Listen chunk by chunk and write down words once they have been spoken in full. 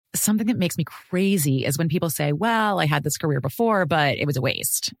Something that makes me crazy is when people say, well, I had this career before, but it was a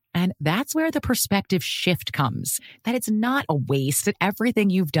waste. And that's where the perspective shift comes, that it's not a waste, that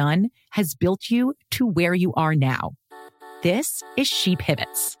everything you've done has built you to where you are now. This is She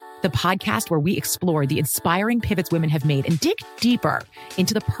Pivots, the podcast where we explore the inspiring pivots women have made and dig deeper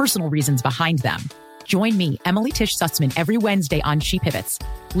into the personal reasons behind them. Join me, Emily Tish Sussman, every Wednesday on She Pivots.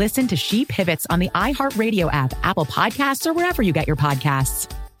 Listen to She Pivots on the iHeartRadio app, Apple Podcasts, or wherever you get your podcasts.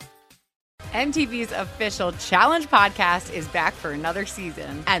 MTV's official Challenge podcast is back for another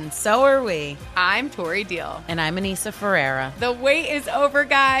season. And so are we. I'm Tori Deal. And I'm Anissa Ferreira. The wait is over,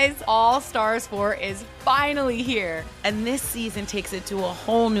 guys. All Stars 4 is finally here. And this season takes it to a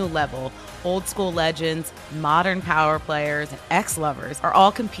whole new level. Old school legends, modern power players, and ex-lovers are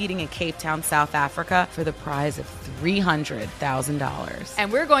all competing in Cape Town, South Africa for the prize of $300,000.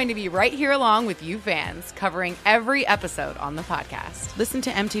 And we're going to be right here along with you fans, covering every episode on the podcast. Listen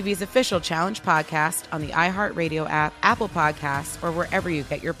to MTV's official Challenge podcast on the iHeartRadio app, Apple Podcasts, or wherever you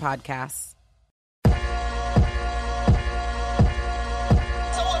get your podcasts.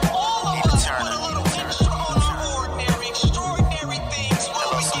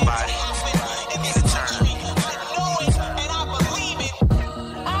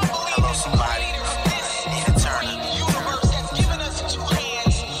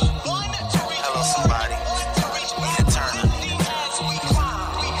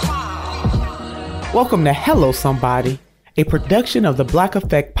 Welcome to Hello Somebody, a production of the Black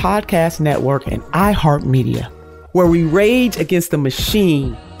Effect Podcast Network and iHeartMedia, where we rage against the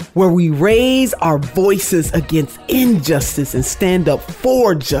machine, where we raise our voices against injustice and stand up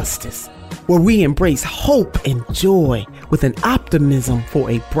for justice, where we embrace hope and joy with an optimism for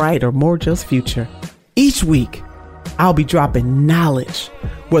a brighter, more just future. Each week, I'll be dropping knowledge,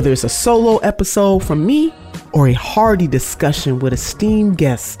 whether it's a solo episode from me or a hearty discussion with esteemed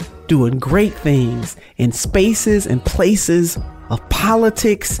guests doing great things in spaces and places of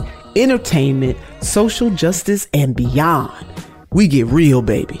politics, entertainment, social justice, and beyond. We get real,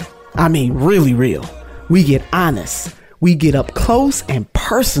 baby. I mean, really real. We get honest. We get up close and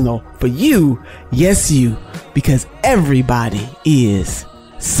personal for you. Yes, you. Because everybody is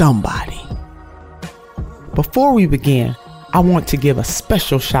somebody. Before we begin, I want to give a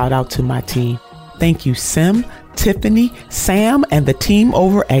special shout out to my team. Thank you, Sim, Tiffany, Sam, and the team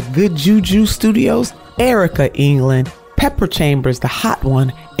over at Good Juju Studios, Erica England, Pepper Chambers, the hot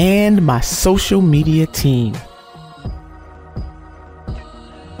one, and my social media team.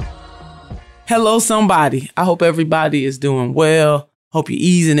 Hello, somebody. I hope everybody is doing well. Hope you're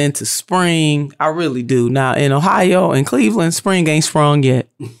easing into spring. I really do. Now, in Ohio and Cleveland, spring ain't sprung yet.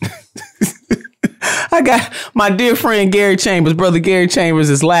 I got my dear friend Gary Chambers. Brother Gary Chambers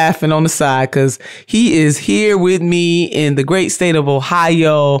is laughing on the side because he is here with me in the great state of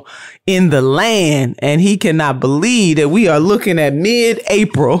Ohio, in the land, and he cannot believe that we are looking at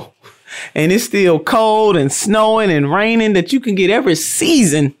mid-April and it's still cold and snowing and raining, that you can get every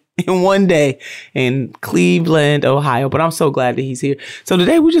season in one day in Cleveland, Ohio. But I'm so glad that he's here. So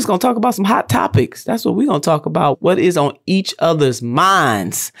today we're just going to talk about some hot topics. That's what we're going to talk about. What is on each other's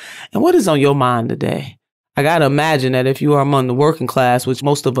minds? And what is on your mind today? I got to imagine that if you are among the working class, which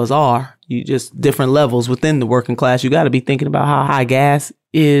most of us are, you just different levels within the working class, you got to be thinking about how high gas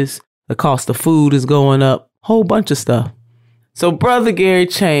is, the cost of food is going up, whole bunch of stuff. So Brother Gary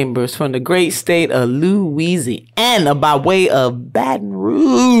Chambers from the great state of Louisiana by way of Baton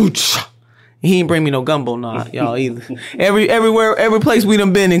Rouge. He ain't bring me no gumbo, y'all either. Every place we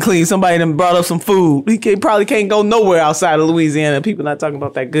done been in Cleveland, somebody done brought up some food. Probably can't go nowhere outside of Louisiana. People not talking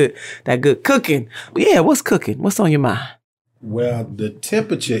about that good cooking. But yeah, what's cooking? What's on your mind? Well, the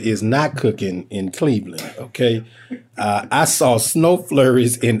temperature is not cooking in Cleveland, okay? I saw snow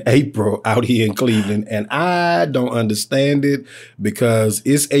flurries in April out here in Cleveland, and I don't understand it because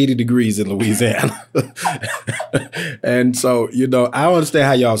it's 80 degrees in Louisiana. And so, I don't understand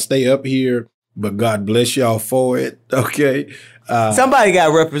how y'all stay up here, but God bless y'all for it, okay? Somebody got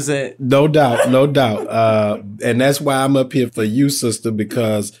to represent. No doubt, no doubt. And that's why I'm up here for you, sister,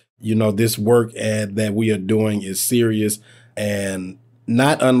 because, this work that we are doing is serious. And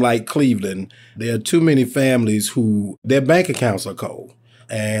not unlike Cleveland, there are too many families who their bank accounts are cold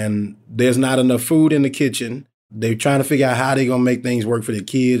and there's not enough food in the kitchen. They're trying to figure out how they're going to make things work for their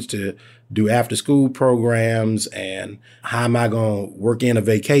kids to do after school programs. And how am I going to work in a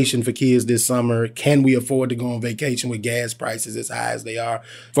vacation for kids this summer? Can we afford to go on vacation with gas prices as high as they are?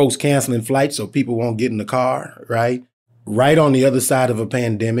 Folks canceling flights so people won't get in the car, right? Right on the other side of a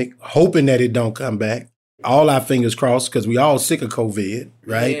pandemic, hoping that it don't come back. All our fingers crossed because we all sick of COVID,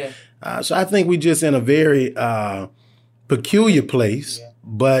 right? Yeah. So I think we're just in a very peculiar place. Yeah.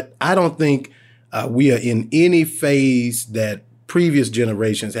 But I don't think we are in any phase that previous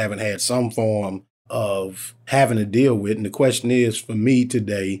generations haven't had some form of having to deal with. And the question is, for me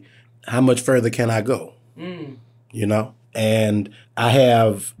today, how much further can I go? You know? And I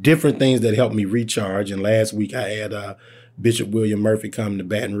have different things that help me recharge. And last week I had Bishop William Murphy come to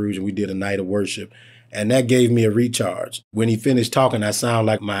Baton Rouge and we did a night of worship. And that gave me a recharge. When he finished talking, I sound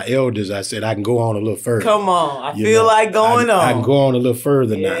like my elders. I said, I can go on a little further. Come on. I feel like going on. I can go on a little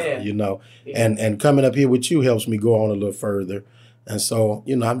further now, you know. Yeah. And coming up here with you helps me go on a little further. And so,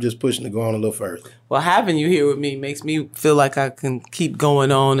 you know, I'm just pushing to go on a little further. Well, having you here with me makes me feel like I can keep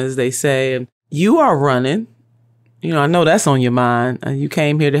going on, as they say. And you are running. You know, I know that's on your mind. You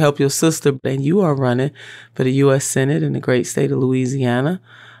came here to help your sister, and you are running for the U.S. Senate in the great state of Louisiana.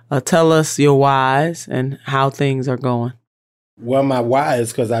 Tell us your whys and how things are going. Well, my why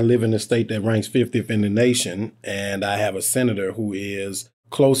is because I live in a state that ranks 50th in the nation, and I have a senator who is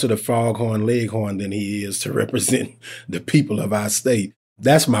closer to Foghorn Leghorn than he is to represent the people of our state.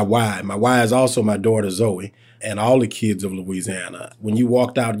 That's my why. My why is also my daughter Zoe and all the kids of Louisiana. When you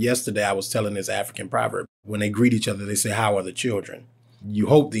walked out yesterday, I was telling this African proverb. When they greet each other, they say, how are the children? You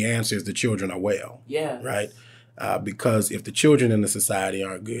hope the answer is the children are well. Yeah. Right? Because if the children in the society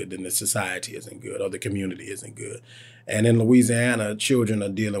aren't good, then the society isn't good or the community isn't good. And in Louisiana, children are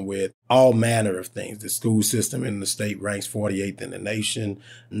dealing with all manner of things. The school system in the state ranks 48th in the nation.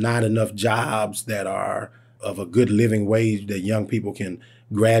 Not enough jobs that are of a good living wage that young people can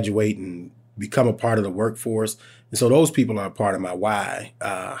graduate and become a part of the workforce. And so those people are a part of my why.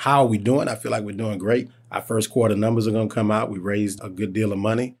 How are we doing? I feel like we're doing great. Our first quarter numbers are going to come out. We raised a good deal of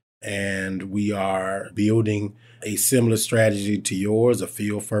money. And we are building a similar strategy to yours, a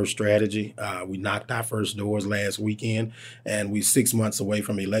field-first strategy. We knocked our first doors last weekend, and we're 6 months away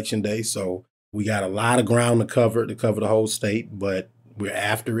from Election Day. So we got a lot of ground to cover the whole state, but we're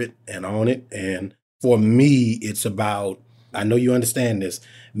after it and on it. And for me, it's about, I know you understand this,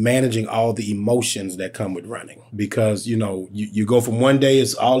 managing all the emotions that come with running. Because, you know, you go from one day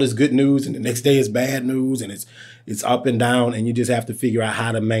it's all this good news and the next day it's bad news and it's up and down, and you just have to figure out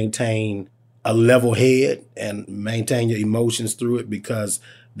how to maintain a level head and maintain your emotions through it. Because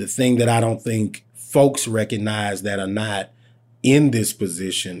the thing that I don't think folks recognize that are not in this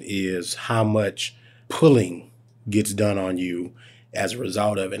position is how much pulling gets done on you as a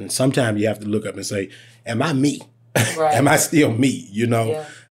result of it. And sometimes you have to look up and say, am I me? Right. Am I still me? You know? Yeah.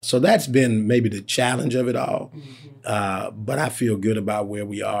 So that's been maybe the challenge of it all. Mm-hmm. But I feel good about where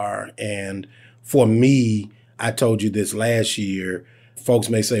we are. And for me, I told you this last year, folks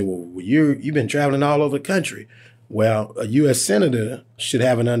may say, well, you've been traveling all over the country. Well, a U.S. Senator should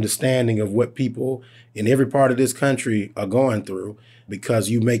have an understanding of what people in every part of this country are going through, because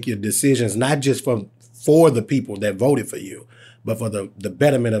you make your decisions not just for the people that voted for you, but for the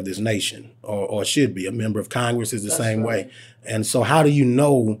betterment of this nation, or should be. A member of Congress is the same way. And so how do you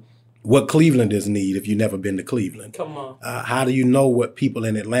know what Clevelanders need if you've never been to Cleveland? Come on. How do you know what people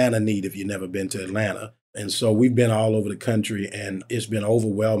in Atlanta need if you've never been to Atlanta? And so we've been all over the country, and it's been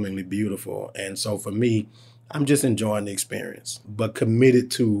overwhelmingly beautiful. And so for me, I'm just enjoying the experience, but committed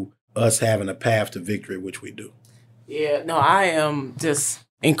to us having a path to victory, which we do. Yeah, no, I am just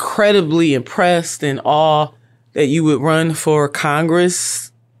incredibly impressed and awe that you would run for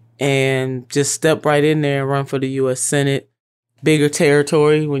Congress and just step right in there and run for the U.S. Senate. Bigger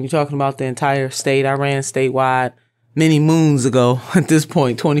territory when you're talking about the entire state. I ran statewide many moons ago. At this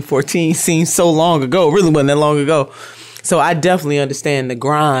point, 2014 seems so long ago. It really wasn't that long ago. So I definitely understand the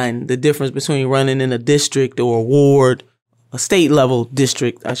grind, the difference between running in a district or a ward, a state level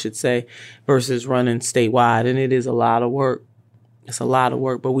district, I should say, versus running statewide. And it is a lot of work. It's a lot of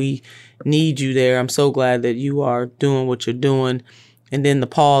work, but we need you there. I'm so glad that you are doing what you're doing. And then to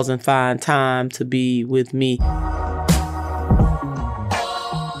pause and find time to be with me.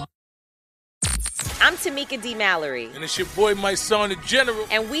 I'm Tamika D. Mallory. And it's your boy, my son, the General.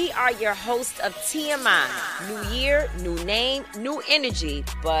 And we are your hosts of TMI. New year, new name, new energy,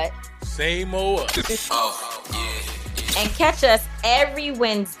 but same old us. Oh, yeah. And catch us every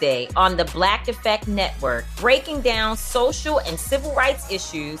Wednesday on the Black Effect Network, breaking down social and civil rights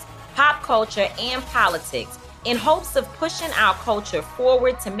issues, pop culture, and politics, in hopes of pushing our culture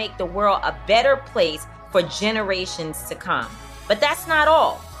forward to make the world a better place for generations to come. But that's not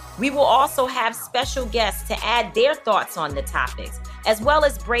all. We will also have special guests to add their thoughts on the topics, as well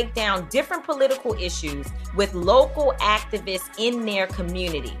as break down different political issues with local activists in their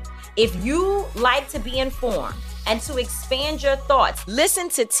community. If you like to be informed and to expand your thoughts, listen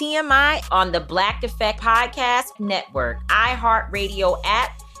to TMI on the Black Effect Podcast Network, iHeartRadio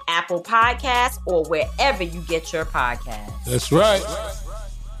app, Apple Podcasts, or wherever you get your podcasts. That's right.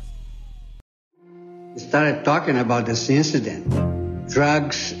 started talking about this incident.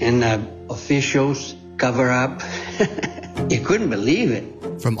 Drugs and officials cover up. You couldn't believe it.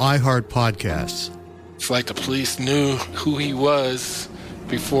 From iHeart Podcasts. It's like the police knew who he was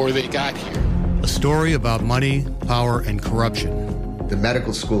before they got here. A story about money, power, and corruption. The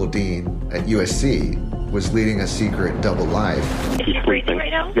medical school dean at USC was leading a secret double life. He's breathing right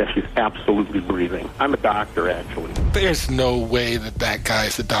now? Yes, he's absolutely breathing. I'm a doctor, actually. There's no way that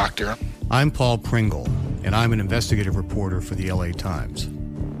guy's a doctor. I'm Paul Pringle, and I'm an investigative reporter for the LA Times.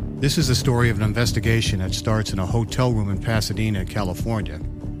 This is the story of an investigation that starts in a hotel room in Pasadena, California,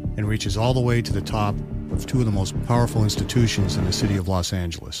 and reaches all the way to the top of two of the most powerful institutions in the city of Los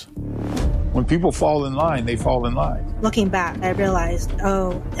Angeles. When people fall in line, they fall in line. Looking back, I realized,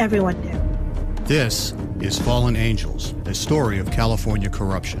 everyone knew. This is Fallen Angels, a story of California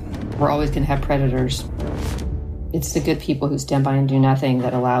corruption. We're always going to have predators. It's the good people who stand by and do nothing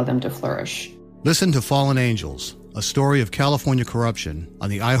that allow them to flourish. Listen to Fallen Angels, a story of California corruption on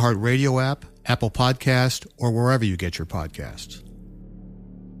the iHeartRadio app, Apple Podcast, or wherever you get your podcasts.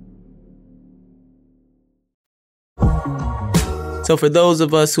 So for those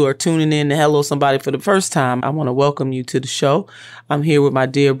of us who are tuning in to Hello Somebody for the first time, I want to welcome you to the show. I'm here with my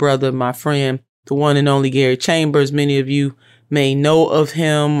dear brother, my friend, the one and only Gary Chambers. Many of you may know of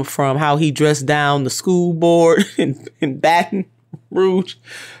him from how he dressed down the school board in Baton Rouge.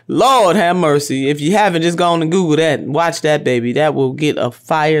 Lord have mercy. If you haven't, just go on and Google that and watch that, baby. That will get a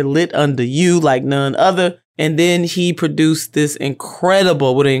fire lit under you like none other. And then he produced this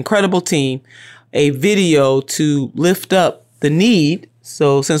incredible, with an incredible team, a video to lift up the need.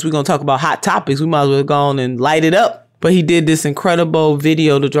 So since we're going to talk about hot topics, we might as well go on and light it up. But he did this incredible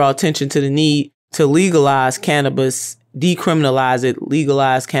video to draw attention to the need to legalize cannabis, decriminalize it,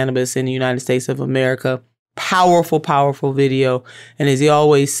 legalize cannabis in the United States of America. Powerful, powerful video. And as he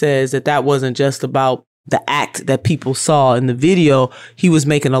always says, that wasn't just about the act that people saw in the video. He was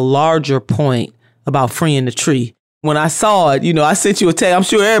making a larger point about freeing the tree. When I saw it, I sent you a text. I'm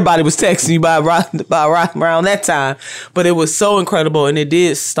sure everybody was texting you by around that time. But it was so incredible. And it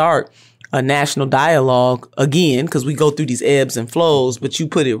did start a national dialogue again, because we go through these ebbs and flows. But you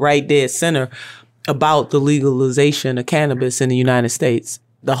put it right dead center about the legalization of cannabis in the United States.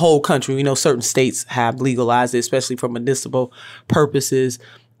 The whole country. We know certain states have legalized it, especially for medicinal purposes.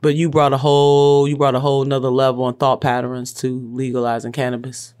 But you brought a whole nother level and thought patterns to legalizing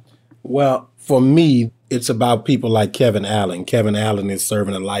cannabis. Well, for me, it's about people like Kevin Allen. Kevin Allen is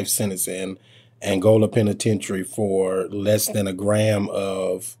serving a life sentence in Angola Penitentiary for less than a gram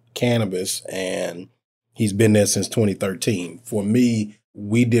of cannabis, and he's been there since 2013. For me,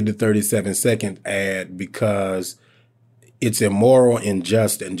 we did the 37-second ad because it's immoral,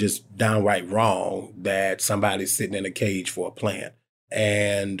 unjust, and just downright wrong that somebody's sitting in a cage for a plant.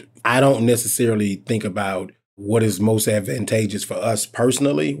 And I don't necessarily think about what is most advantageous for us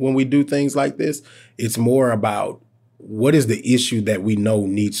personally when we do things like this. It's more about what is the issue that we know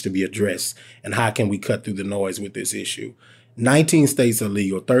needs to be addressed and how can we cut through the noise with this issue. 19 states are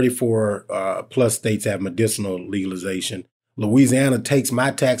legal. 34 plus states have medicinal legalization. Louisiana takes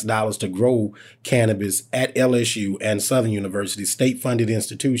my tax dollars to grow cannabis at LSU and Southern University, state-funded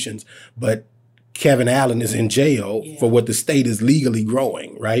institutions. But Kevin Allen is in jail for what the state is legally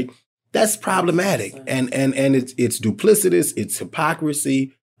growing, right? That's problematic. And it's duplicitous, it's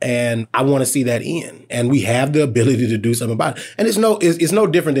hypocrisy, and I want to see that end. And we have the ability to do something about it. And it's no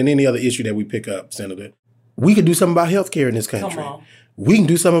different than any other issue that we pick up, Senator. We can do something about healthcare in this country. We can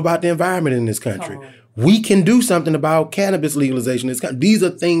do something about the environment in this country. We can do something about cannabis legalization in this country. These are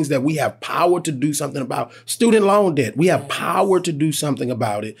things that we have power to do something about. Student loan debt, we have power to do something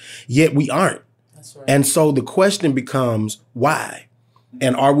about it, yet we aren't. That's right. And so the question becomes, why?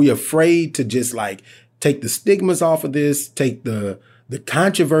 And are we afraid to just take the stigmas off of this, take the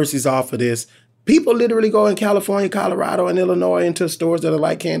controversies off of this? People literally go in California, Colorado, and Illinois into stores that are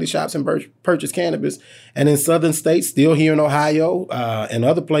like candy shops and purchase cannabis. And in southern states, still here in Ohio and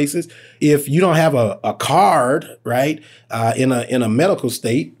other places, if you don't have a card, right, in a medical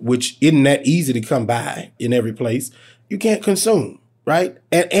state, which isn't that easy to come by in every place, you can't consume, right?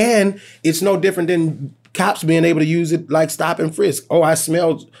 And it's no different than cops being able to use it like stop and frisk. Oh, I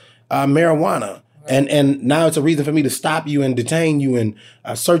smelled marijuana. And now it's a reason for me to stop you and detain you and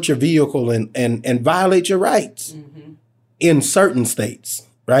search your vehicle and violate your rights in certain states,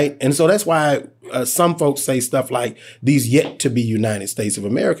 right? And so that's why some folks say stuff like these yet to be United States of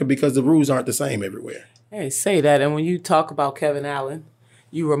America, because the rules aren't the same everywhere. Hey, say that. And when you talk about Kevin Allen,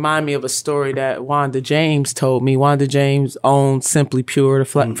 you remind me of a story that Wanda James told me. Wanda James owned Simply Pure,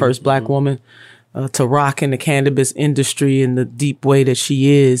 the first black woman to rock in the cannabis industry in the deep way that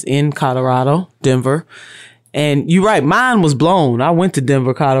she is in Colorado, Denver. And you're right, mine was blown. I went to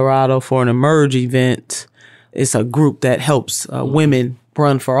Denver, Colorado for an Emerge event. It's a group that helps women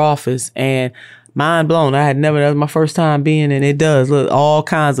run for office, and mind blown. That was my first time being, and it does look all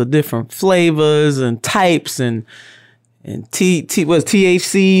kinds of different flavors and types and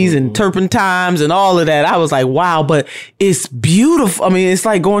THCs and turpentines and all of that. I was like, wow, but it's beautiful. I mean, it's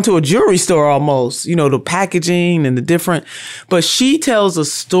like going to a jewelry store almost, the packaging and the different, but she tells a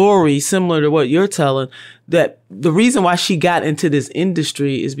story similar to what you're telling, that the reason why she got into this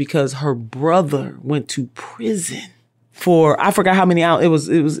industry is because her brother went to prison for, I forgot how many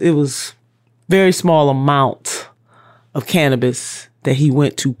ounces, it was very small amount of cannabis that he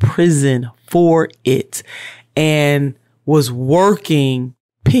went to prison for it, and was working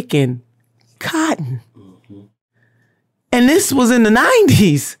picking cotton. And this was in the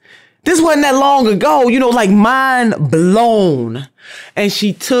 90s. This wasn't that long ago, like mind blown. And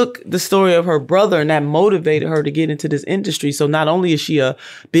she took the story of her brother, and that motivated her to get into this industry. So not only is she a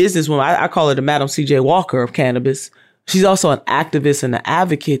businesswoman, I call her the Madam C.J. Walker of cannabis, she's also an activist and an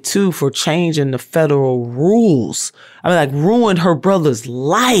advocate too for changing the federal rules. I mean, like, ruined her brother's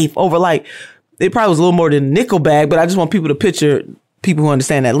life over, like, it probably was a little more than a nickel bag, but I just want people to picture, people who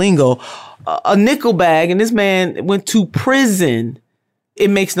understand that lingo, a nickel bag, and this man went to prison. It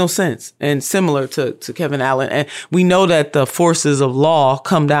makes no sense. And similar to Kevin Allen. And we know that the forces of law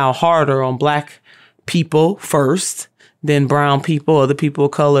come down harder on Black people first, then brown people, other people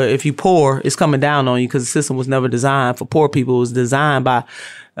of color. If you poor, it's coming down on you because the system was never designed for poor people. It was designed by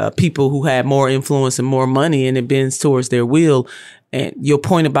people who had more influence and more money, and it bends towards their will. And your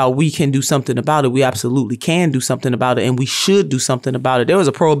point about we can do something about it, we absolutely can do something about it, and we should do something about it. There was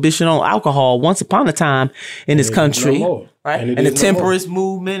a prohibition on alcohol once upon a time in this country, right? And the temperance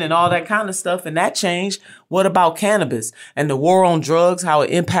movement and all that kind of stuff, and that changed. What about cannabis and the war on drugs, how it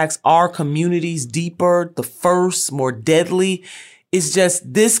impacts our communities deeper, the first, more deadly? It's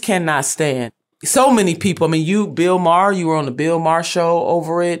just, this cannot stand. So many people, I mean, Bill Maher, you were on the Bill Maher show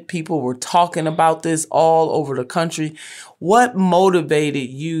over it. People were talking about this all over the country. What motivated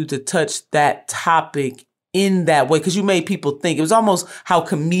you to touch that topic in that way? Because you made people think. It was almost how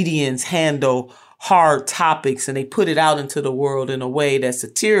comedians handle hard topics, and they put it out into the world in a way that's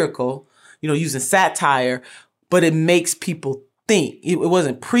satirical, using satire, but it makes people think. It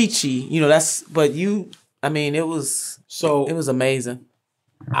wasn't preachy, it was amazing.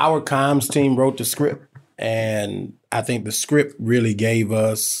 Our comms team wrote the script, and I think the script really gave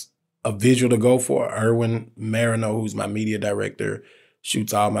us a visual to go for. Erwin Marino, who's my media director,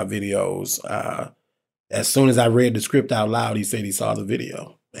 shoots all my videos. As soon as I read the script out loud, he said he saw the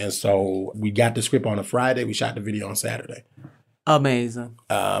video. And so we got the script on a Friday. We shot the video on Saturday. Amazing.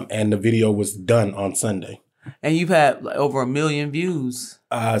 And the video was done on Sunday. And you've had over 1 million views.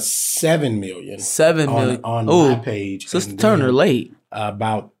 7 million. 7 million. On my page. Sister Turner late.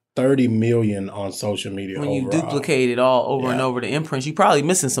 About 30 million on social media when overall. You duplicate it all over and over the imprints, you probably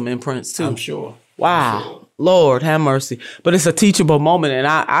missing some imprints too. I'm sure. Wow. I'm sure. Lord have mercy. But it's a teachable moment, and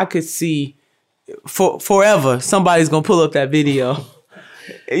I could see forever somebody's going to pull up that video.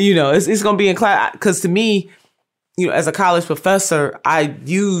 It's going to be in class. Because to me, as a college professor, I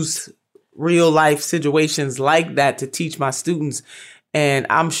use real life situations like that to teach my students. And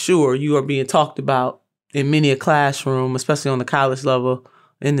I'm sure you are being talked about in many a classroom, especially on the college level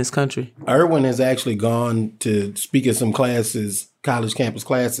in this country. Erwin has actually gone to speak at some classes, college campus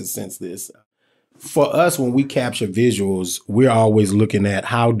classes since this. For us, when we capture visuals, we're always looking at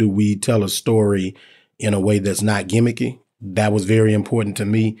how do we tell a story in a way that's not gimmicky. That was very important to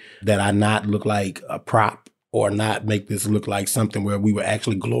me, that I not look like a prop or not make this look like something where we were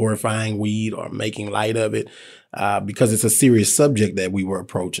actually glorifying weed or making light of it, because it's a serious subject that we were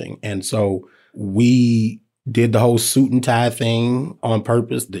approaching. And so we did the whole suit and tie thing on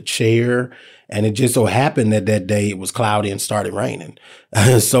purpose, the chair, and it just so happened that day it was cloudy and started raining.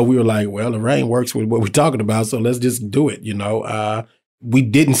 So we were like, well, the rain works with what we're talking about, so let's just do it, We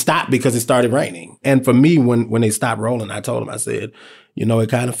didn't stop because it started raining. And for me, when they stopped rolling, I told them, I said, it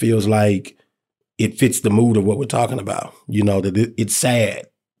kind of feels like it fits the mood of what we're talking about. That it's sad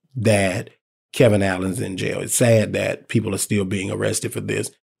that Kevin Allen's in jail. It's sad that people are still being arrested for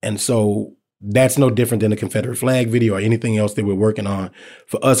this. And so that's no different than the Confederate flag video or anything else that we're working on.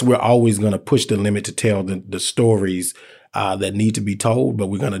 For us, we're always going to push the limit to tell the stories that need to be told, but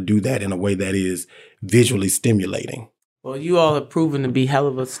we're going to do that in a way that is visually stimulating. Well, you all have proven to be hell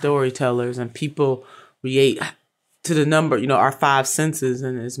of a storytellers, and people relate to the number, our 5 senses,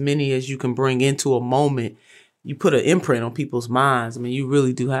 and as many as you can bring into a moment you put an imprint on people's minds. I mean, you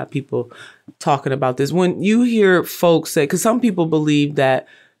really do have people talking about this. When you hear folks say, because some people believe that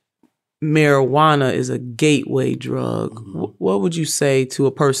marijuana is a gateway drug, what would you say to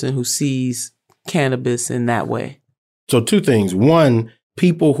a person who sees cannabis in that way? So 2 things. One,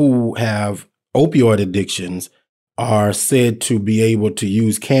 people who have opioid addictions are said to be able to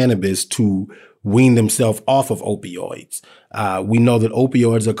use cannabis to wean themselves off of opioids. We know that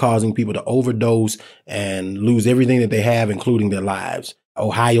opioids are causing people to overdose and lose everything that they have, including their lives.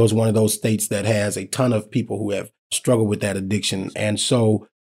 Ohio is one of those states that has a ton of people who have struggled with that addiction. And so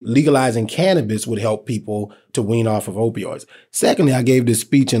legalizing cannabis would help people to wean off of opioids. Secondly, I gave this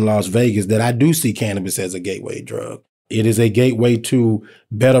speech in Las Vegas that I do see cannabis as a gateway drug. It is a gateway to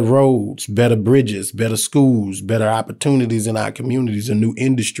better roads, better bridges, better schools, better opportunities in our communities, a new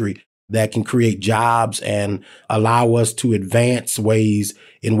industry that can create jobs and allow us to advance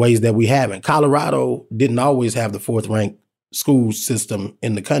in ways that we haven't. Colorado didn't always have the 4th ranked school system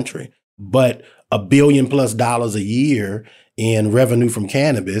in the country, but $1 billion+ a year in revenue from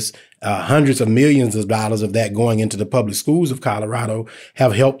cannabis, hundreds of millions of dollars of that going into the public schools of Colorado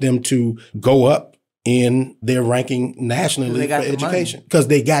have helped them to go up in their ranking nationally for education because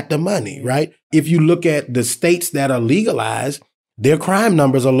they got the money, right? If you look at the states that are legalized, their crime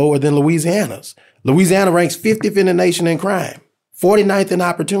numbers are lower than Louisiana's. Louisiana ranks 50th in the nation in crime, 49th in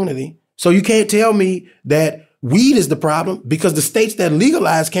opportunity. So you can't tell me that weed is the problem because the states that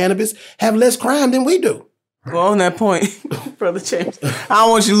legalize cannabis have less crime than we do. Well, on that point, Brother James, I don't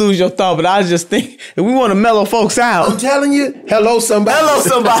want you to lose your thought, but I just think if we want to mellow folks out. I'm telling you, hello somebody. Hello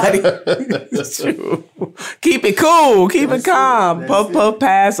somebody. Keep it cool. Keep it calm. Puff,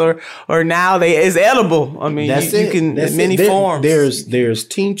 pass, or now it's edible. I mean, you can in many forms. There's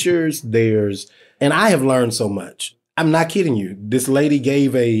tinctures, and I have learned so much. I'm not kidding you. This lady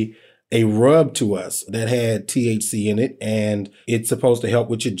gave a rub to us that had THC in it, and it's supposed to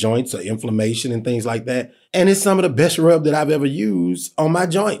help with your joints or inflammation and things like that. And it's some of the best rub that I've ever used on my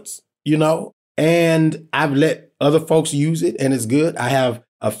joints, and I've let other folks use it and it's good. I have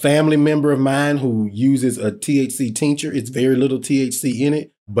a family member of mine who uses a THC tincture. It's very little THC in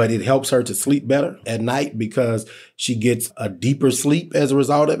it, but it helps her to sleep better at night because she gets a deeper sleep as a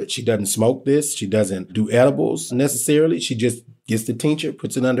result of it. She doesn't smoke this. She doesn't do edibles necessarily. She just gets the tincture,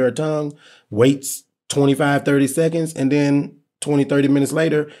 puts it under her tongue, waits 25, 30 seconds, and then 20, 30 minutes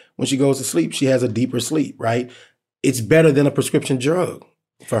later, when she goes to sleep, she has a deeper sleep, right? It's better than a prescription drug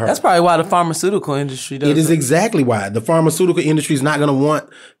for her. That's probably why the pharmaceutical industry does it. It is exactly why. The pharmaceutical industry is not going to want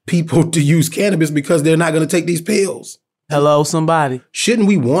people to use cannabis because they're not going to take these pills. Hello, somebody. Shouldn't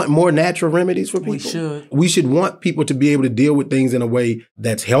we want more natural remedies for people? We should. We should want people to be able to deal with things in a way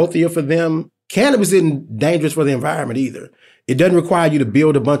that's healthier for them. Cannabis isn't dangerous for the environment either. It doesn't require you to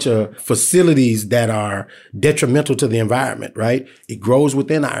build a bunch of facilities that are detrimental to the environment, right? It grows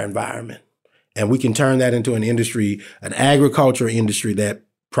within our environment. And we can turn that into an industry, an agriculture industry that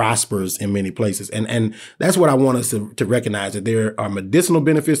prospers in many places. And that's what I want us to recognize, that there are medicinal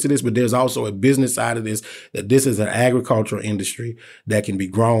benefits to this, but there's also a business side of this, that this is an agricultural industry that can be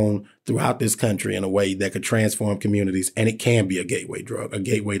grown throughout this country in a way that could transform communities. And it can be a gateway drug, a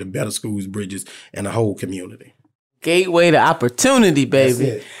gateway to better schools, bridges, and a whole community. Gateway to opportunity, baby.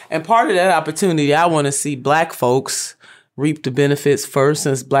 That's it. And part of that opportunity, I want to see Black folks reap the benefits first,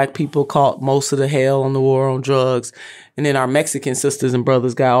 since Black people caught most of the hell on the war on drugs. And then our Mexican sisters and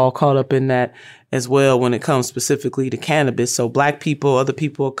brothers got all caught up in that as well when it comes specifically to cannabis. So Black people, other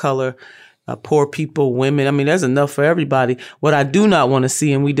people of color, poor people, women. I mean, there's enough for everybody. What I do not want to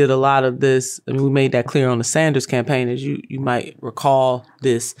see, and we did a lot of this, I mean, we made that clear on the Sanders campaign, as you might recall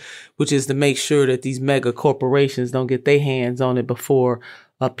this, which is to make sure that these mega corporations don't get their hands on it before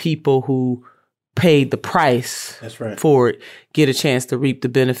people who paid the price for it get a chance to reap the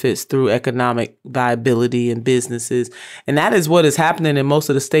benefits through economic viability and businesses. And that is what is happening in most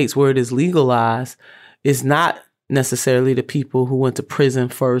of the states where it is legalized. It's not necessarily the people who went to prison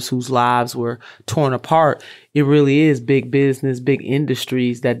first, whose lives were torn apart. It really is big business, big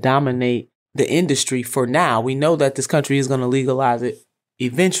industries that dominate the industry for now. We know that this country is going to legalize it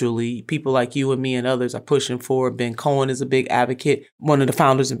eventually. People like you and me and others are pushing for it. Ben Cohen is a big advocate, one of the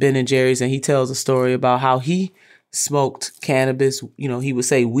founders of Ben & Jerry's, and he tells a story about how he smoked cannabis. He would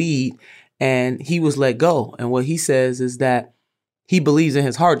say weed, and he was let go. And what he says is that he believes in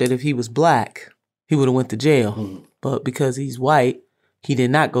his heart that if he was Black, he would have went to jail. But because he's white, he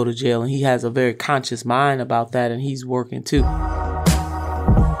did not go to jail. And he has a very conscious mind about that. And he's working too.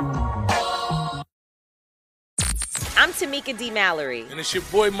 I'm Tamika D. Mallory. And it's your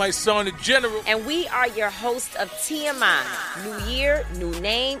boy, my son, the General. And we are your hosts of TMI. New year, new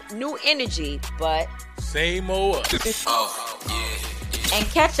name, new energy, but Same old us. And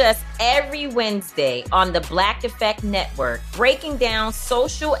catch us every Wednesday on the Black Effect Network, breaking down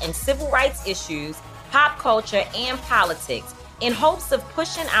social and civil rights issues, pop culture, and politics in hopes of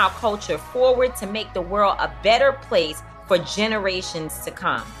pushing our culture forward to make the world a better place for generations to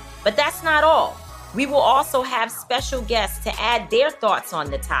come. But that's not all. We will also have special guests to add their thoughts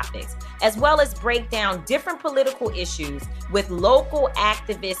on the topics, as well as break down different political issues with local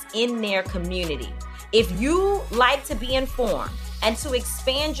activists in their community. If you like to be informed and to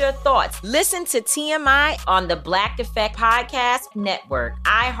expand your thoughts, listen to TMI on the Black Effect Podcast Network,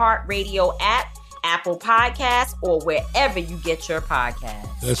 iHeartRadio app, Apple Podcasts, or wherever you get your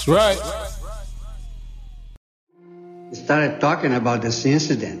podcasts. That's right. We started talking about this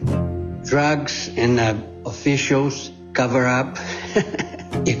incident. Drugs and officials cover up.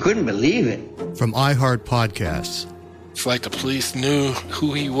 You couldn't believe it. From iHeart Podcasts. It's like the police knew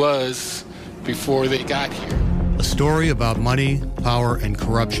who he was before they got here. A story about money, power, and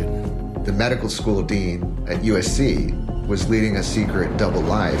corruption. The medical school dean at USC was leading a secret double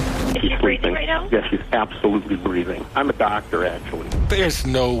life. She's breathing right now? Yes, she's absolutely breathing. I'm a doctor, actually. There's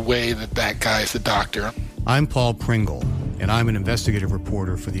no way that guy's a doctor. I'm Paul Pringle, and I'm an investigative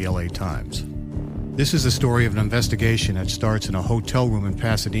reporter for the LA Times. This is the story of an investigation that starts in a hotel room in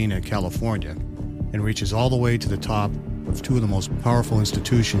Pasadena, California, and reaches all the way to the top of two of the most powerful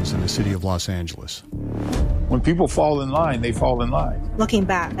institutions in the city of Los Angeles. When people fall in line, they fall in line. Looking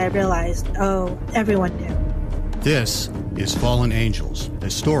back, I realized, everyone knew. This is Fallen Angels,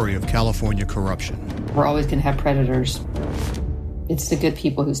 a story of California corruption. We're always going to have predators. It's the good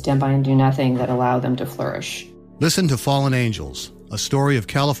people who stand by and do nothing that allow them to flourish. Listen to Fallen Angels, a story of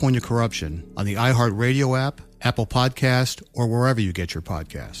California corruption on the iHeartRadio app, Apple Podcast, or wherever you get your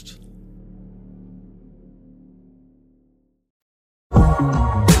podcasts.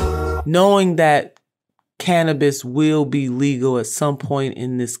 Knowing that cannabis will be legal at some point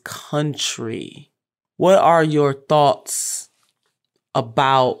in this country, what are your thoughts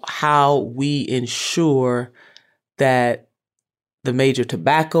about how we ensure that the major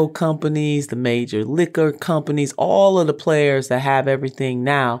tobacco companies, the major liquor companies, all of the players that have everything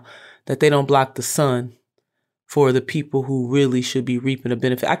now, that they don't block the sun for the people who really should be reaping a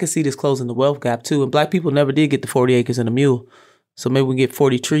benefit? I can see this closing the wealth gap too. And black people never did get the 40 acres and a mule. So maybe we can get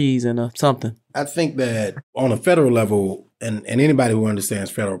 40 trees and something. I think that on a federal level, and anybody who understands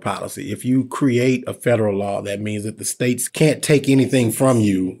federal policy, if you create a federal law, that means that the states can't take anything from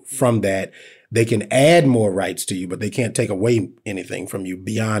you from that. They can add more rights to you, but they can't take away anything from you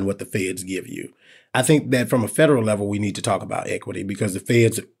beyond what the feds give you. I think that from a federal level, we need to talk about equity because the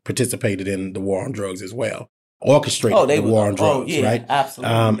feds participated in the war on drugs as well, orchestrated the war on drugs, right?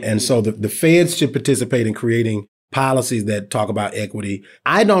 Absolutely. And so the feds should participate in creating policies that talk about equity.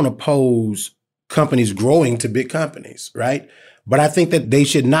 I don't oppose companies growing to big companies, right? But I think that they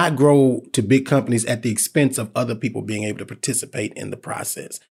should not grow to big companies at the expense of other people being able to participate in the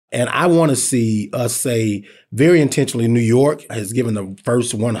process. And I want to see us say very intentionally, New York has given the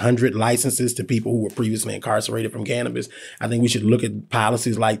first 100 licenses to people who were previously incarcerated from cannabis. I think we should look at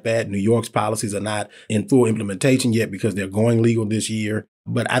policies like that. New York's policies are not in full implementation yet because they're going legal this year.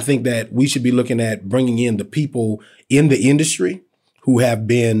 But I think that we should be looking at bringing in the people in the industry who have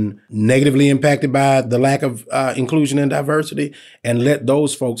been negatively impacted by the lack of inclusion and diversity and let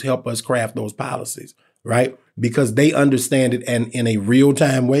those folks help us craft those policies, right? Because they understand it and in a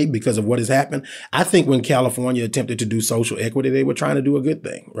real-time way because of what has happened. I think when California attempted to do social equity, they were trying to do a good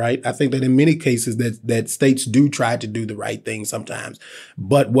thing, right? I think that in many cases that states do try to do the right thing sometimes.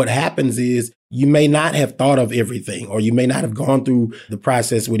 But what happens is you may not have thought of everything or you may not have gone through the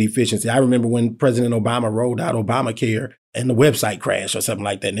process with efficiency. I remember when President Obama rolled out Obamacare and the website crashed or something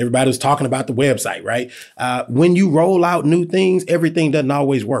like that. And everybody was talking about the website, right? When you roll out new things, everything doesn't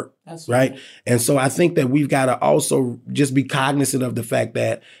always work. That's right. And so I think that we've got to also just be cognizant of the fact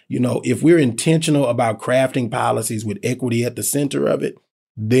that, you know, if we're intentional about crafting policies with equity at the center of it,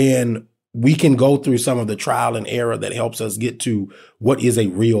 then we can go through some of the trial and error that helps us get to what is a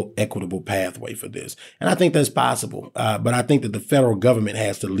real equitable pathway for this. And I think that's possible. But I think that the federal government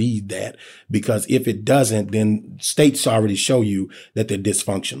has to lead that, because if it doesn't, then states already show you that they're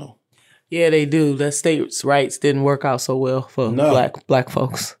dysfunctional. Yeah, they do. That states' rights didn't work out so well for black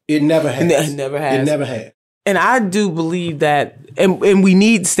folks. It never has. It never has. It never had. And I do believe that, and we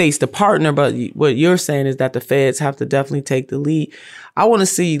need states to partner, but what you're saying is that the feds have to definitely take the lead. I want to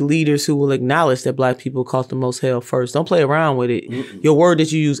see leaders who will acknowledge that black people cause the most hell first. Don't play around with it. Your word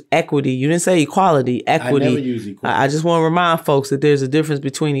that you use, equity, you didn't say equality, equity. I never use equality. I just want to remind folks that there's a difference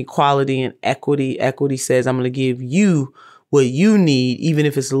between equality and equity. Equity says I'm going to give you what you need, even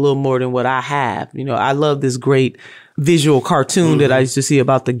if it's a little more than what I have. You know, I love this great visual cartoon that I used to see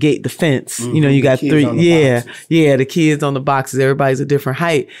about the fence. You know, you got three. The kids on the boxes. Everybody's a different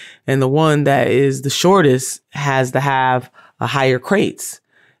height. And the one that is the shortest has to have a higher crates.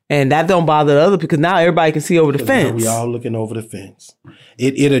 And that don't bother the other because now everybody can see over the fence. We all looking over the fence.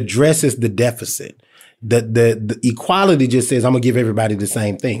 It addresses the deficit. The equality just says, I'm going to give everybody the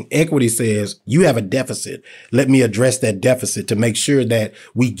same thing. Equity says, you have a deficit. Let me address that deficit to make sure that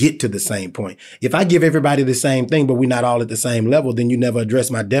we get to the same point. If I give everybody the same thing, but we're not all at the same level, then you never address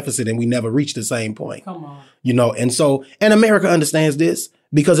my deficit and we never reach the same point. Come on. You know, and America understands this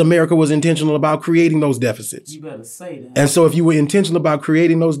because America was intentional about creating those deficits. You better say that. And so if you were intentional about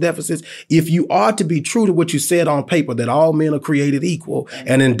creating those deficits, if you are to be true to what you said on paper, that all men are created equal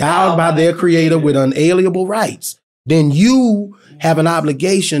and endowed by their creator with unalienable rights, then you have an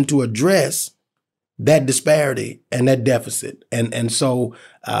obligation to address that disparity and that deficit. And so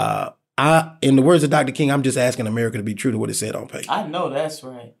in the words of Dr. King, I'm just asking America to be true to what it said on paper. I know that's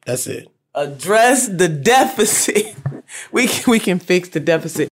right. That's it. Address the deficit. We can fix the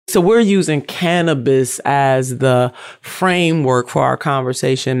deficit. So we're using cannabis as the framework for our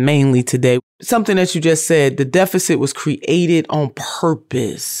conversation mainly today. Something that you just said, the deficit was created on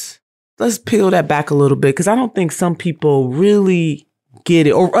purpose. Let's peel that back a little bit because I don't think some people really get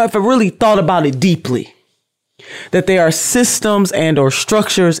it or if I really thought about it deeply, that there are systems and or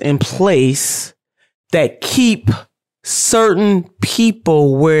structures in place that keep certain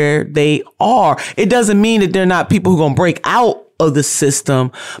people where they are. It doesn't mean that they're not people who are going to break out of the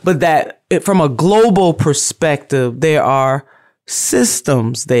system, but that from a global perspective, there are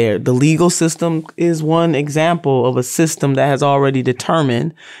systems there. The legal system is one example of a system that has already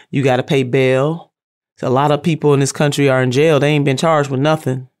determined you got to pay bail. So a lot of people in this country are in jail. They ain't been charged with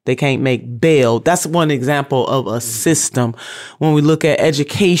nothing. They can't make bail. That's one example of a system. When we look at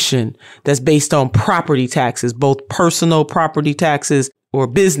education that's based on property taxes, both personal property taxes or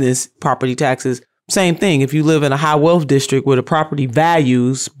business property taxes, same thing. If you live in a high wealth district where the property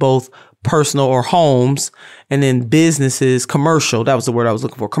values both personal or homes and then businesses, commercial, that was the word I was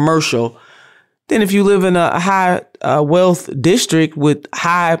looking for, commercial. Then if you live in a high wealth district with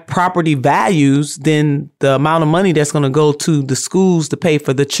high property values, then the amount of money that's going to go to the schools to pay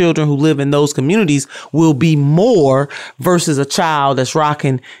for the children who live in those communities will be more versus a child that's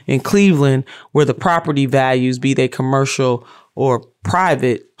rocking in Cleveland where the property values, be they commercial or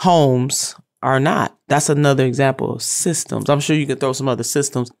private homes, are not. That's another example of systems. I'm sure you can throw some other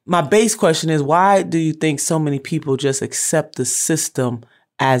systems. My base question is, why do you think so many people just accept the system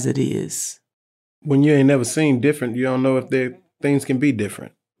as it is? When you ain't never seen different, you don't know if things can be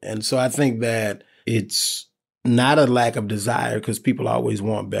different. And so I think that it's not a lack of desire because people always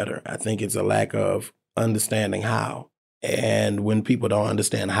want better. I think it's a lack of understanding how. And when people don't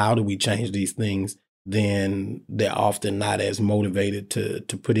understand how do we change these things, then they're often not as motivated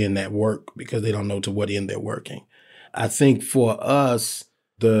to put in that work because they don't know to what end they're working. I think for us,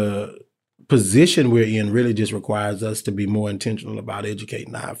 the position we're in really just requires us to be more intentional about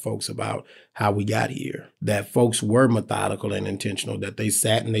educating our folks about how we got here, that folks were methodical and intentional, that they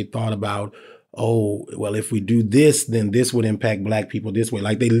sat and they thought about, oh, well, if we do this, then this would impact Black people this way.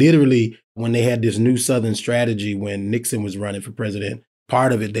 Like they literally, when they had this new Southern strategy, when Nixon was running for president,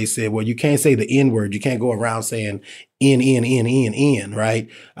 part of it, they said, well, you can't say the N word. You can't go around saying N, right?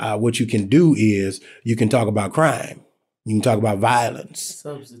 What you can do is you can talk about crime. You can talk about violence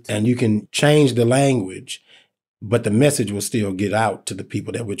and you can change the language, but the message will still get out to the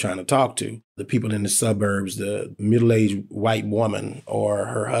people that we're trying to talk to. The people in the suburbs, the middle-aged white woman or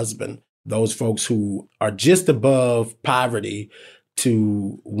her husband, those folks who are just above poverty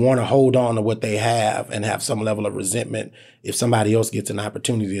to want to hold on to what they have and have some level of resentment if somebody else gets an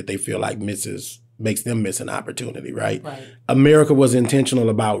opportunity that they feel like makes them miss an opportunity, right? America was intentional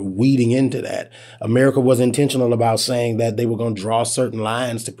about weeding into that. America was intentional about saying that they were going to draw certain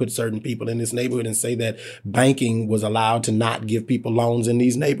lines to put certain people in this neighborhood and say that banking was allowed to not give people loans in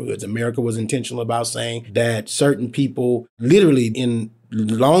these neighborhoods. America was intentional about saying that certain people literally in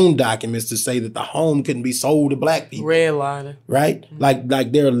loan documents to say that the home couldn't be sold to Black people. Redlining. Right? Like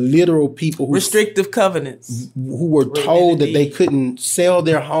there are literal people who... Restrictive covenants. Who were told that they couldn't sell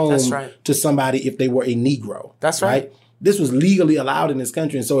their home right. to somebody if they were a Negro. That's right. This was legally allowed in this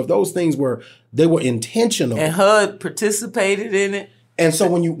country. And so if those things were intentional. And HUD participated in it. And so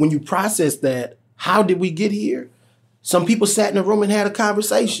when you process that, how did we get here? Some people sat in a room and had a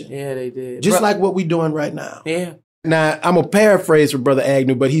conversation. Yeah, they did. Just like what we're doing right now. Yeah. Now, I'm going to paraphrase for Brother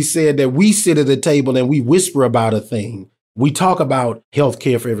Agnew, but he said that we sit at a table and we whisper about a thing, We talk about health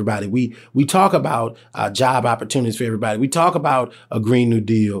care for everybody. We talk about job opportunities for everybody. We talk about a Green New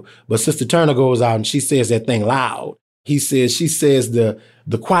Deal. But Sister Turner goes out and she says that thing loud. She says the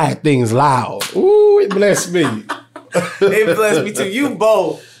quiet things loud. Ooh, it blessed me. It blessed me too. You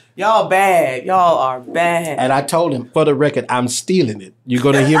both. Y'all bad. Y'all are bad. And I told him, for the record, I'm stealing it. You're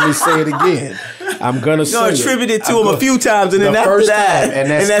going to hear me say it again. I'm going to say it. Attribute it to him a few times, and then after that, and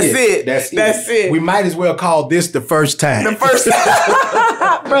that's it. That's it. We might as well call this the first time. The first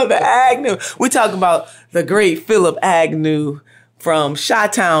time. Brother Agnew. We talk about the great Philip Agnew from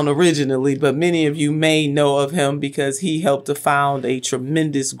Chi-Town originally, but many of you may know of him because he helped to found a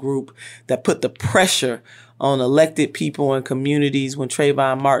tremendous group that put the pressure on elected people and communities when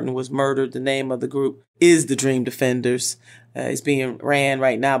Trayvon Martin was murdered. The name of the group is the Dream Defenders. It's being ran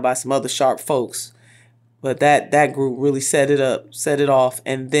right now by some other sharp folks. But that group really set it off.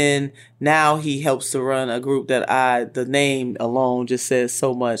 And then now he helps to run a group that the name alone just says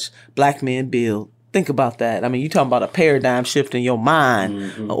so much, Black Men Build. Think about that. I mean, you're talking about a paradigm shift in your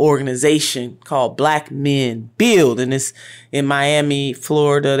mind, an organization called Black Men Build. And it's in Miami,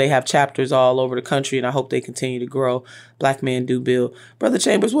 Florida. They have chapters all over the country, and I hope they continue to grow. Black Men Do Build. Brother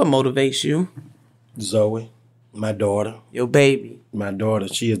Chambers, what motivates you? Zoe, my daughter. Your baby. My daughter.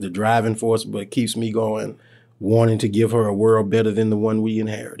 She is the driving force, but keeps me going, wanting to give her a world better than the one we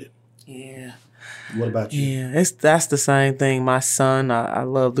inherited. Yeah. What about you? Yeah, that's the same thing. My son, I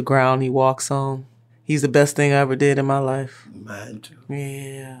love the ground he walks on. He's the best thing I ever did in my life. Mine too.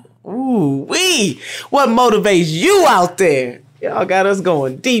 Yeah. Ooh, what motivates you out there? Y'all got us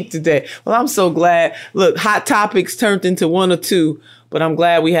going deep today. Well, I'm so glad. Look, hot topics turned into one or two, but I'm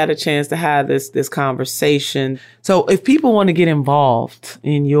glad we had a chance to have this conversation. So if people want to get involved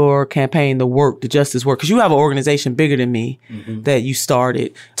in your campaign, the justice work, because you have an organization Bigger Than Me that you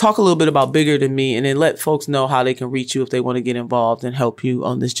started. Talk a little bit about Bigger Than Me, and then let folks know how they can reach you if they want to get involved and help you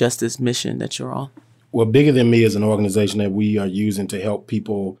on this justice mission that you're on. Well, Bigger Than Me is an organization that we are using to help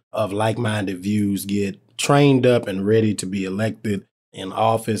people of like-minded views get trained up and ready to be elected in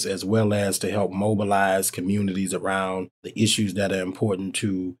office, as well as to help mobilize communities around the issues that are important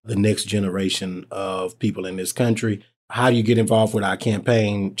to the next generation of people in this country. How do you get involved with our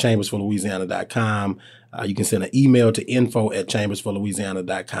campaign? chambersforlouisiana.com. You can send an email to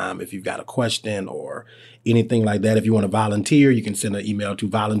info@chambersforlouisiana.com if you've got a question or anything like that. If you want to volunteer, you can send an email to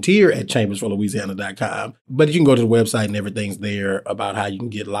volunteer@chambersforlouisiana.com. But you can go to the website and everything's there about how you can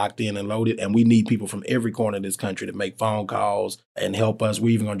get locked in and loaded. And we need people from every corner of this country to make phone calls and help us.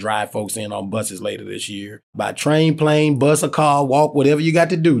 We're even going to drive folks in on buses later this year. By train, plane, bus, or car, walk, whatever you got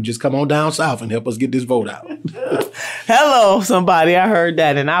to do. Just come on down south and help us get this vote out. Hello, somebody. I heard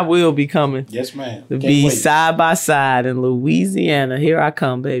that, and I will be coming. Yes, ma'am. To be side by side in Louisiana. Here I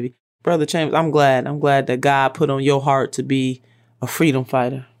come, baby. Brother Chambers, I'm glad that God put on your heart to be a freedom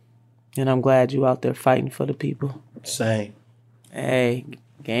fighter. And I'm glad you out there fighting for the people. Same. Hey,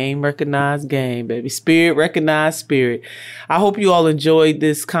 game recognized game, baby. Spirit recognized spirit. I hope you all enjoyed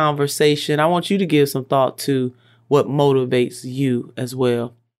this conversation. I want you to give some thought to what motivates you as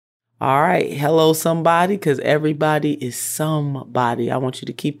well. All right. Hello, somebody, because everybody is somebody. I want you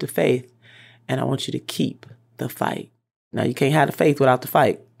to keep the faith, and I want you to keep the fight. Now, you can't have the faith without the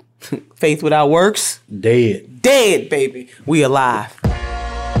fight. Faith without works? Dead. Dead, baby. We alive.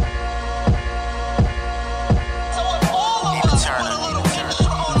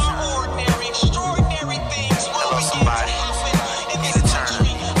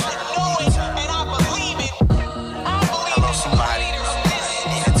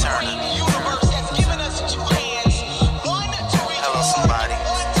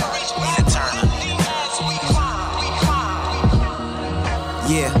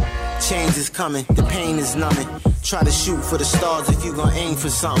 Change is coming, the pain is numbing. Try to shoot for the stars if you gon' aim for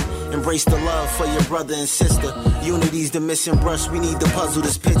something. Embrace the love for your brother and sister. Unity's the missing brush, we need to puzzle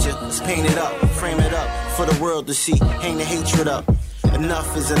this picture. Let's paint it up, frame it up for the world to see. Hang the hatred up.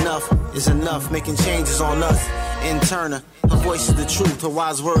 Enough is enough, making changes on us. In Turner, her voice is the truth. Her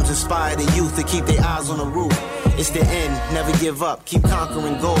wise words inspire the youth to keep their eyes on the roof. It's the end, never give up, keep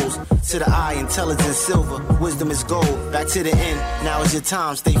conquering goals. To the eye, intelligence silver, wisdom is gold. Back to the end, now is your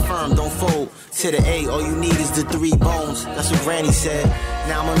time, stay firm, don't fold. To the A, all you need is the 3 bones. That's what Granny said.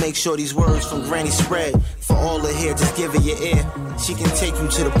 Now I'ma make sure these words from Granny spread. For all the here, just give it your ear. She can take you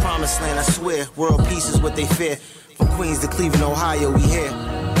to the promised land, I swear. World peace is what they fear. From Queens to Cleveland, Ohio, we here.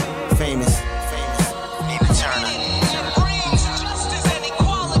 Famous. Nina Turner.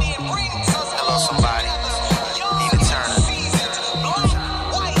 Hello, somebody. Nina Turner.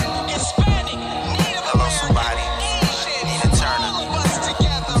 Hello, somebody. Nina Turner.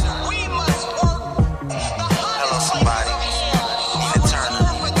 Hello, somebody.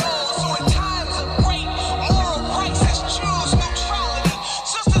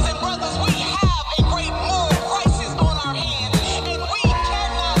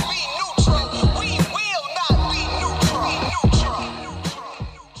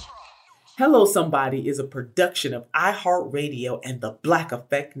 Hello Somebody is a production of iHeartRadio and the Black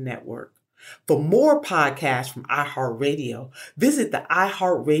Effect Network. For more podcasts from iHeartRadio, visit the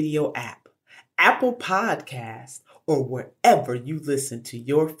iHeartRadio app, Apple Podcasts, or wherever you listen to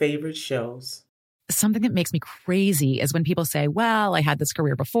your favorite shows. Something that makes me crazy is when people say, well, I had this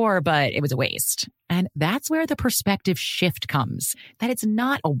career before, but it was a waste. And that's where the perspective shift comes, that it's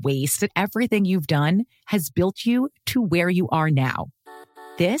not a waste, that everything you've done has built you to where you are now.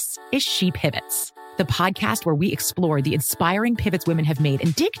 This is She Pivots, the podcast where we explore the inspiring pivots women have made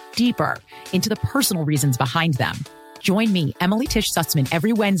and dig deeper into the personal reasons behind them. Join me, Emily Tish Sussman,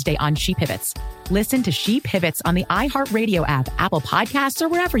 every Wednesday on She Pivots. Listen to She Pivots on the iHeartRadio app, Apple Podcasts, or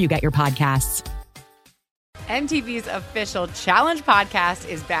wherever you get your podcasts. MTV's official Challenge podcast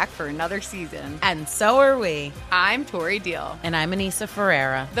is back for another season. And so are we. I'm Tori Deal. And I'm Anissa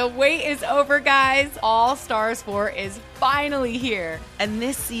Ferreira. The wait is over, guys. All Stars 4 is finally here. And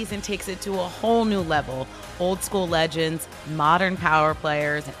this season takes it to a whole new level. Old school legends, modern power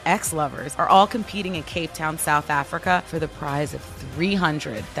players, and ex-lovers are all competing in Cape Town, South Africa for the prize of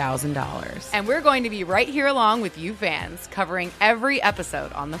 $300,000. And we're going to be right here along with you fans, covering every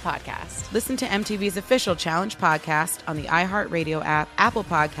episode on the podcast. Listen to MTV's official Challenge podcast on the iHeartRadio app, Apple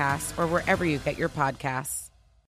Podcasts, or wherever you get your podcasts.